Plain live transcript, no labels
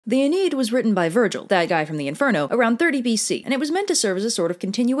The Aeneid was written by Virgil, that guy from the Inferno, around 30 BC, and it was meant to serve as a sort of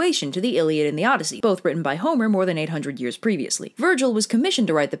continuation to the Iliad and the Odyssey, both written by Homer more than 800 years previously. Virgil was commissioned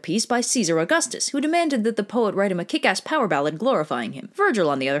to write the piece by Caesar Augustus, who demanded that the poet write him a kick-ass power ballad glorifying him. Virgil,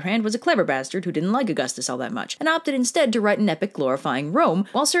 on the other hand, was a clever bastard who didn't like Augustus all that much, and opted instead to write an epic glorifying Rome,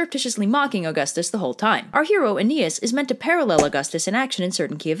 while surreptitiously mocking Augustus the whole time. Our hero, Aeneas, is meant to parallel Augustus in action in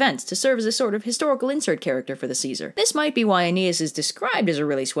certain key events, to serve as a sort of historical insert character for the Caesar. This might be why Aeneas is described as a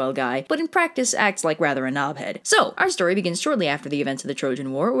really swell guy, but in practice acts like rather a knobhead. So, our story begins shortly after the events of the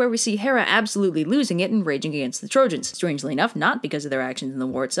Trojan War, where we see Hera absolutely losing it and raging against the Trojans. Strangely enough, not because of their actions in the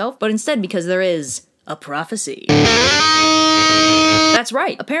war itself, but instead because there is a prophecy. That's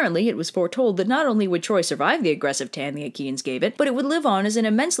right. Apparently, it was foretold that not only would Troy survive the aggressive tan the Achaeans gave it, but it would live on as an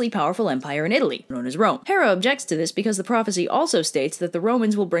immensely powerful empire in Italy, known as Rome. Hera objects to this because the prophecy also states that the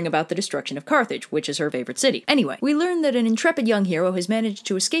Romans will bring about the destruction of Carthage, which is her favorite city. Anyway, we learn that an intrepid young hero has managed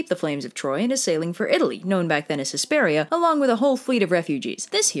to escape the flames of Troy and is sailing for Italy, known back then as Hesperia, along with a whole fleet of refugees.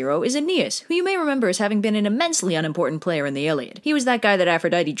 This hero is Aeneas, who you may remember as having been an immensely unimportant player in the Iliad. He was that guy that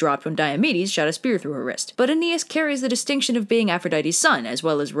Aphrodite dropped when Diomedes shot a spear through her wrist. But Aeneas carries the distinction of being Aphrodite's son, as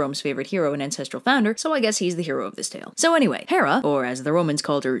well as Rome's favorite hero and ancestral founder, so I guess he's the hero of this tale. So anyway, Hera, or as the Romans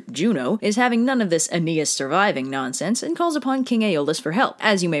called her, Juno, is having none of this Aeneas surviving nonsense and calls upon King Aeolus for help.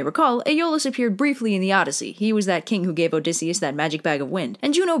 As you may recall, Aeolus appeared briefly in the Odyssey. He was that king who gave Odysseus that magic bag of wind,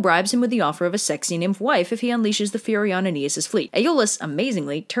 and Juno bribes him with the offer of a sexy nymph wife if he unleashes the fury on Aeneas' fleet. Aeolus,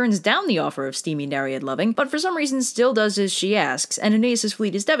 amazingly, turns down the offer of steamy Nereid loving, but for some reason still does as she asks, and Aeneas'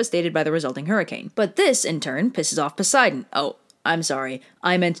 fleet is devastated by the resulting hurricane. But this, in turn, pisses off Poseidon. Oh, I'm sorry.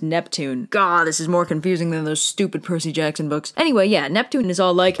 I meant Neptune. God, this is more confusing than those stupid Percy Jackson books. Anyway, yeah, Neptune is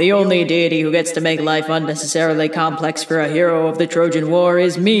all like, the only deity who gets to make life unnecessarily complex for a hero of the Trojan War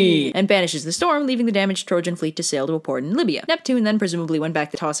is me, and banishes the storm, leaving the damaged Trojan fleet to sail to a port in Libya. Neptune then presumably went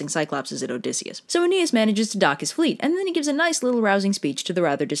back to tossing Cyclopses at Odysseus. So Aeneas manages to dock his fleet, and then he gives a nice little rousing speech to the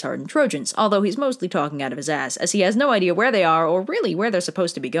rather disheartened Trojans, although he's mostly talking out of his ass, as he has no idea where they are or really where they're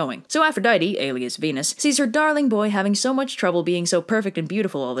supposed to be going. So Aphrodite, alias Venus, sees her darling boy having so much trouble being so perfect and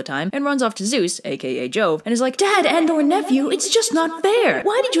beautiful all the time, and runs off to Zeus, aka Jove, and is like, Dad and/or nephew, it's just not fair.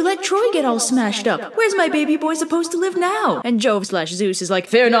 Why did you let Troy get all smashed up? Where's my baby boy supposed to live now? And Jove/Zeus is like,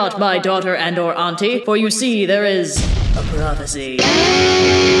 fear not, my daughter and/or auntie, for you see there is a prophecy.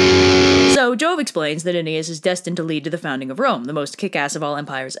 So Jove explains that Aeneas is destined to lead to the founding of Rome, the most kick-ass of all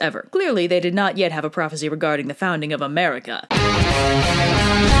empires ever. Clearly, they did not yet have a prophecy regarding the founding of America.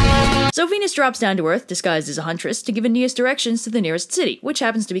 So Venus drops down to Earth, disguised as a huntress, to give Aeneas directions to the nearest city, which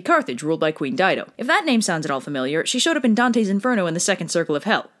happens to be Carthage, ruled by Queen Dido. If that name sounds at all familiar, she showed up in Dante's Inferno in the second circle of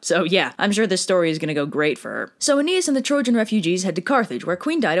hell. So yeah, I'm sure this story is gonna go great for her. So Aeneas and the Trojan refugees head to Carthage, where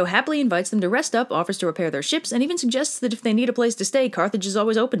Queen Dido happily invites them to rest up, offers to repair their ships, and even suggests that if they need a place to stay, Carthage is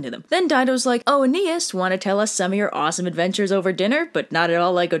always open to them. Then Dido's like, oh Aeneas, wanna tell us some of your awesome adventures over dinner, but not at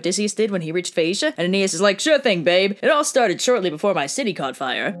all like Odysseus did when he reached Phaeacia? And Aeneas is like, sure thing, babe. It all started shortly before my city caught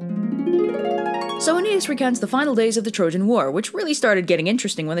fire. So Aeneas recounts the final days of the Trojan War, which really started getting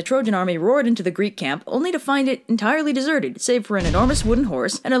interesting when the Trojan army roared into the Greek camp, only to find it entirely deserted, save for an enormous wooden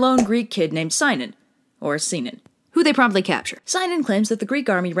horse and a lone Greek kid named Sinon, or Sinon, who they promptly capture. Sinon claims that the Greek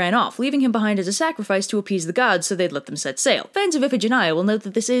army ran off, leaving him behind as a sacrifice to appease the gods so they'd let them set sail. Fans of Iphigenia will note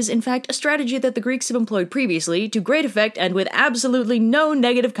that this is, in fact, a strategy that the Greeks have employed previously, to great effect and with absolutely no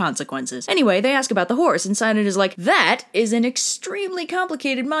negative consequences. Anyway, they ask about the horse, and Sinon is like, that is an extremely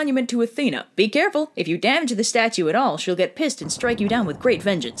complicated monument to Athena. Be careful, if you damage the statue at all, she'll get pissed and strike you down with great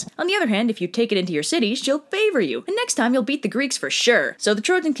vengeance. On the other hand, if you take it into your city, she'll favor you, and next time you'll beat the Greeks for sure. So the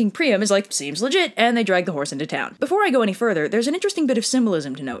Trojan king Priam is like, seems legit, and they drag the horse into town. Before I go any further, there's an interesting bit of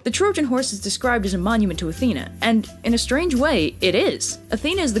symbolism to note. The Trojan horse is described as a monument to Athena, and in a strange way, it is.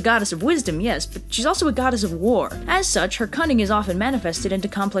 Athena is the goddess of wisdom, yes, but she's also a goddess of war. As such, her cunning is often manifested into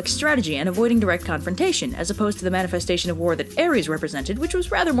complex strategy and avoiding direct confrontation, as opposed to the manifestation of war that Ares represented, which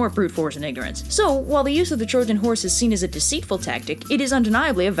was rather more brute force and ignorance. So, while the use of the Trojan horse is seen as a deceitful tactic, it is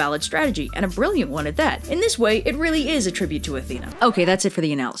undeniably a valid strategy, and a brilliant one at that. In this way, it really is a tribute to Athena. Okay, that's it for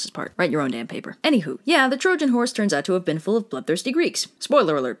the analysis part. Write your own damn paper. Anywho, yeah, the Trojan horse turns out to have been full of bloodthirsty Greeks.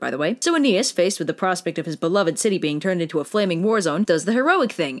 Spoiler alert, by the way. So Aeneas, faced with the prospect of his beloved city being turned into a flaming war zone, does the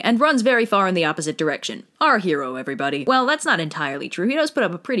heroic thing, and runs very far in the opposite direction. Our hero, everybody. Well, that's not entirely true. He does put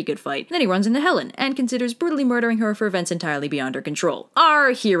up a pretty good fight. Then he runs into Helen, and considers brutally murdering her for events entirely beyond her control. Our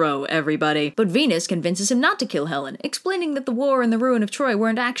hero, everybody. But Venus convinces him not to kill Helen, explaining that the war and the ruin of Troy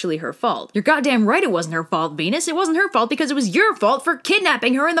weren't actually her fault. You're goddamn right it wasn't her fault, Venus. It wasn't her fault because it was your fault for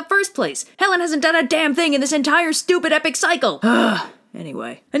kidnapping her in the first place. Helen hasn't done a damn thing in this entire stupid epic cycle.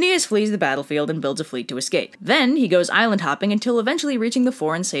 Anyway, Aeneas flees the battlefield and builds a fleet to escape. Then he goes island hopping until eventually reaching the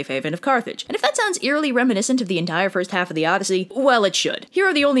foreign safe haven of Carthage. And if that sounds eerily reminiscent of the entire first half of the Odyssey, well, it should. Here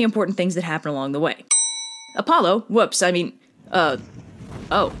are the only important things that happen along the way. Apollo,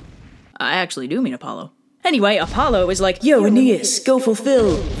 I actually do mean Apollo. Anyway, Apollo is like, "Yo, Aeneas, go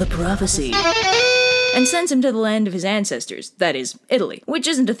fulfill the prophecy," and sends him to the land of his ancestors, that is, Italy, which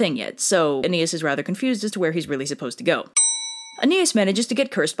isn't a thing yet, so Aeneas is rather confused as to where he's really supposed to go. Aeneas manages to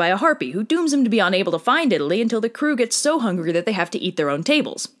get cursed by a harpy, who dooms him to be unable to find Italy until the crew gets so hungry that they have to eat their own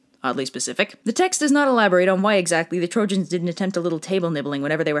tables. Oddly specific. The text does not elaborate on why exactly the Trojans didn't attempt a little table nibbling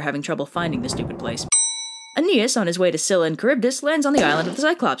whenever they were having trouble finding the stupid place. Aeneas, on his way to Scylla and Charybdis, lands on the island of the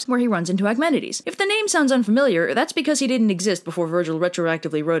Cyclops, where he runs into Aeneid. If the name sounds unfamiliar, that's because he didn't exist before Virgil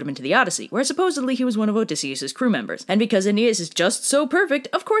retroactively wrote him into the Odyssey, where supposedly he was one of Odysseus' crew members. And because Aeneas is just so perfect,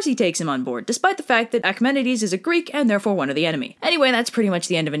 of course he takes him on board, despite the fact that Aeneid is a Greek and therefore one of the enemy. Anyway, that's pretty much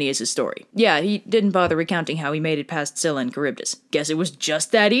the end of Aeneas' story. Yeah, he didn't bother recounting how he made it past Scylla and Charybdis. Guess it was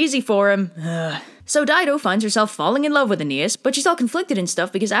just that easy for him. So Dido finds herself falling in love with Aeneas, but she's all conflicted and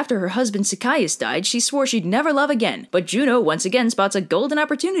stuff because after her husband Sychaeus died, she swore she'd never love again. But Juno once again spots a golden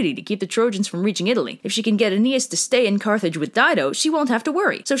opportunity to keep the Trojans from reaching Italy. If she can get Aeneas to stay in Carthage with Dido, she won't have to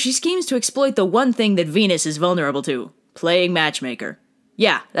worry. So she schemes to exploit the one thing that Venus is vulnerable to: playing matchmaker.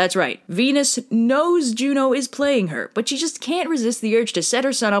 Yeah, that's right. Venus knows Juno is playing her, but she just can't resist the urge to set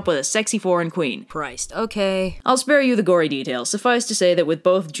her son up with a sexy foreign queen. Christ, okay. I'll spare you the gory details. Suffice to say that with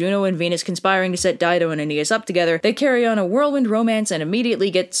both Juno and Venus conspiring to set Dido and Aeneas up together, they carry on a whirlwind romance and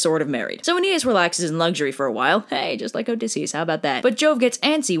immediately get sort of married. So Aeneas relaxes in luxury for a while. Hey, just like Odysseus, how about that? But Jove gets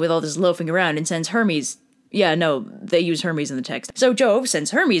antsy with all this loafing around and sends Hermes... Yeah, no, they use Hermes in the text. So Jove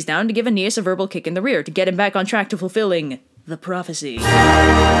sends Hermes down to give Aeneas a verbal kick in the rear to get him back on track to fulfilling the prophecy.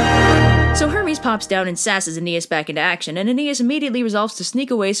 So Hermes pops down and sasses Aeneas back into action, and Aeneas immediately resolves to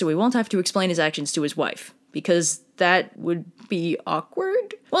sneak away so he won't have to explain his actions to his wife. Because that would be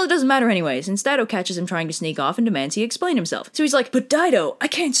awkward? Well, it doesn't matter anyway, since Dido catches him trying to sneak off and demands he explain himself. So he's like, "But Dido, I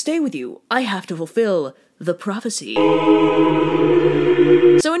can't stay with you. I have to fulfill the prophecy."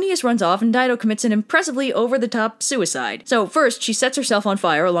 So Aeneas runs off and Dido commits an impressively over-the-top suicide. So first, she sets herself on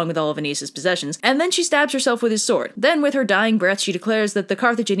fire along with all of Aeneas' possessions, and then she stabs herself with his sword. Then with her dying breath, she declares that the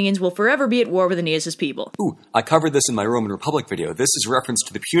Carthaginians will forever be at war with Aeneas' people. Ooh, I covered this in my Roman Republic video. This is reference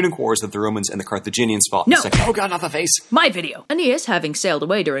to the Punic Wars that the Romans and the Carthaginians fought. No! Oh god, not the face! My video! Aeneas, having sailed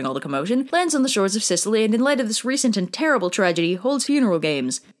away during all the commotion, lands on the shores of Sicily and in light of this recent and terrible tragedy, holds funeral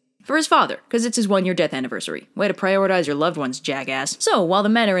games. For his father, because it's his 1-year death anniversary. Way to prioritize your loved ones, jackass. So, while the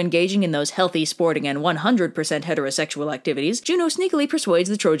men are engaging in those healthy, sporting, and 100% heterosexual activities, Juno sneakily persuades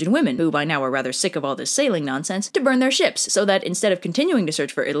the Trojan women, who by now are rather sick of all this sailing nonsense, to burn their ships, so that instead of continuing to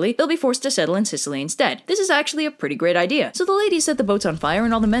search for Italy, they'll be forced to settle in Sicily instead. This is actually a pretty great idea. So the ladies set the boats on fire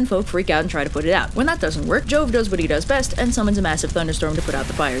and all the menfolk freak out and try to put it out. When that doesn't work, Jove does what he does best and summons a massive thunderstorm to put out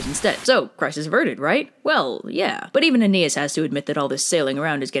the fires instead. So, crisis averted, right? Well, yeah. But even Aeneas has to admit that all this sailing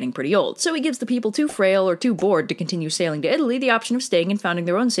around is getting pretty old, so he gives the people too frail or too bored to continue sailing to Italy the option of staying and founding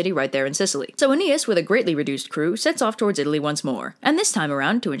their own city right there in Sicily. So Aeneas, with a greatly reduced crew, sets off towards Italy once more. And this time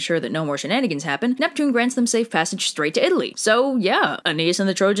around, to ensure that no more shenanigans happen, Neptune grants them safe passage straight to Italy. So yeah, Aeneas and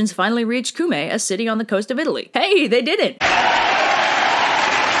the Trojans finally reached Cumae, a city on the coast of Italy. Hey, they did it!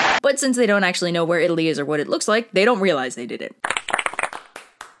 But since they don't actually know where Italy is or what it looks like, they don't realize they did it.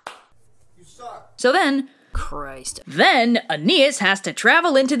 You suck. So then... Then, Aeneas has to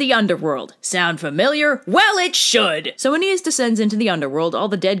travel into the underworld. Sound familiar? Well, it should! So Aeneas descends into the underworld, all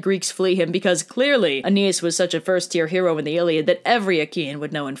the dead Greeks flee him because clearly Aeneas was such a first-tier hero in the Iliad that every Achaean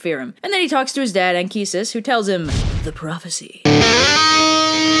would know and fear him. And then he talks to his dad, Anchises, who tells him the prophecy.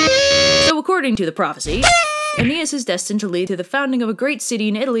 So according to the prophecy, Aeneas is destined to lead to the founding of a great city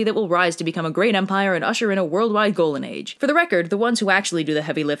in Italy that will rise to become a great empire and usher in a worldwide golden age. For the record, the ones who actually do the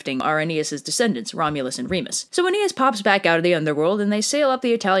heavy lifting are Aeneas' descendants, Romulus and Remus. So Aeneas pops back out of the underworld and they sail up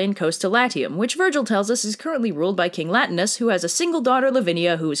the Italian coast to Latium, which Virgil tells us is currently ruled by King Latinus, who has a single daughter,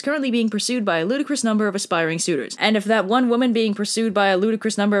 Lavinia, who is currently being pursued by a ludicrous number of aspiring suitors. And if that one woman being pursued by a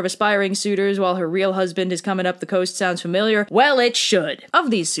ludicrous number of aspiring suitors while her real husband is coming up the coast sounds familiar, well, it should! Of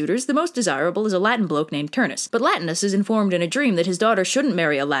these suitors, the most desirable is a Latin bloke named Turnus, but Latinus is informed in a dream that his daughter shouldn't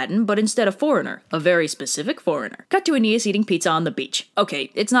marry a Latin, but instead a foreigner. A very specific foreigner. Cut to Aeneas eating pizza on the beach.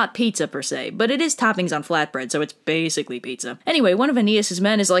 Okay, it's not pizza per se, but it is toppings on flatbread, so it's basically pizza. Anyway, one of Aeneas'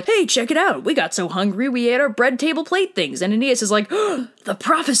 men is like, "Hey, check it out! We got so hungry we ate our bread table plate things," and Aeneas is like, "The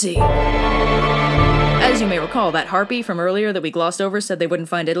prophecy!" As you may recall, that harpy from earlier that we glossed over said they wouldn't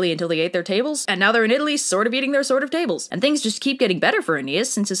find Italy until they ate their tables, and now they're in Italy sort of eating their sort of tables. And things just keep getting better for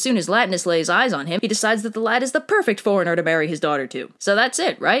Aeneas, since as soon as Latinus lays eyes on him, he decides that the lad is the perfect foreigner to marry his daughter to. So that's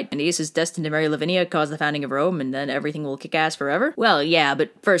it, right? Aeneas is destined to marry Lavinia, cause the founding of Rome, and then everything will kick ass forever? Well, yeah,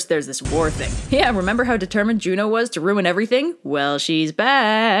 but first there's this war thing. Yeah, remember how determined Juno was to ruin everything? Well, she's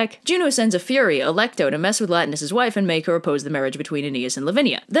back. Juno sends a Fury, Alecto, to mess with Latinus' wife and make her oppose the marriage between Aeneas and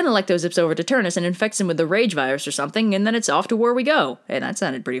Lavinia. Then Alecto zips over to Turnus and infects him with the rage virus or something, and then it's off to war we go. Hey, that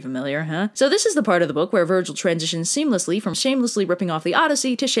sounded pretty familiar, huh? So this is the part of the book where Virgil transitions seamlessly from shamelessly ripping off the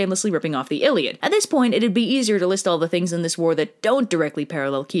Odyssey to shamelessly ripping off the Iliad. At this point, it'd be easier to list all the things in this war that don't directly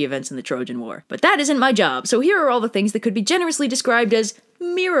parallel key events in the Trojan War. But that isn't my job, so here are all the things that could be generously described as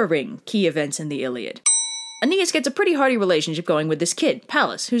mirroring key events in the Iliad. Aeneas gets a pretty hearty relationship going with this kid,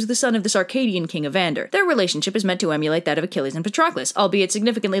 Pallas, who's the son of this Arcadian king Evander. Their relationship is meant to emulate that of Achilles and Patroclus, albeit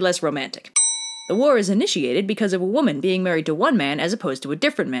significantly less romantic. The war is initiated because of a woman being married to one man as opposed to a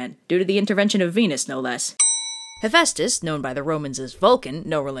different man, due to the intervention of Venus, no less. Hephaestus, known by the Romans as Vulcan,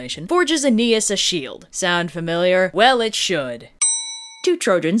 no relation, forges Aeneas a shield. Sound familiar? Well, it should. Two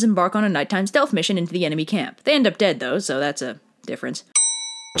Trojans embark on a nighttime stealth mission into the enemy camp. They end up dead, though, so that's a difference.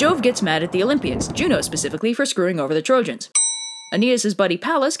 Jove gets mad at the Olympians, Juno specifically, for screwing over the Trojans. Aeneas' buddy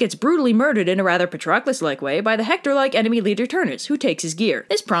Pallas gets brutally murdered in a rather Patroclus-like way by the Hector-like enemy leader Turnus, who takes his gear.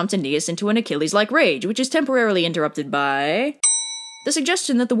 This prompts Aeneas into an Achilles-like rage, which is temporarily interrupted by the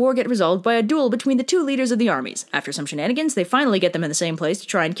suggestion that the war get resolved by a duel between the two leaders of the armies. After some shenanigans, they finally get them in the same place to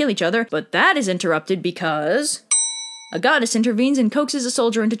try and kill each other, but that is interrupted because a goddess intervenes and coaxes a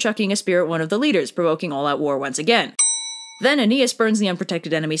soldier into chucking a spear at one of the leaders, provoking all-out war once again. Then Aeneas burns the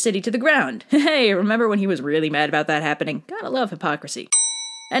unprotected enemy city to the ground. Hey, remember when he was really mad about that happening? Gotta love hypocrisy.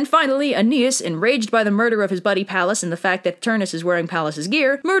 And finally, Aeneas, enraged by the murder of his buddy Pallas and the fact that Turnus is wearing Pallas'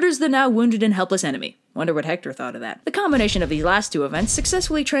 gear, murders the now wounded and helpless enemy. Wonder what Hector thought of that. The combination of these last two events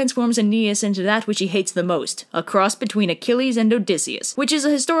successfully transforms Aeneas into that which he hates the most, a cross between Achilles and Odysseus, which is a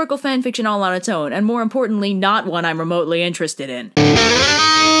historical fanfiction all on its own, and more importantly, not one I'm remotely interested in.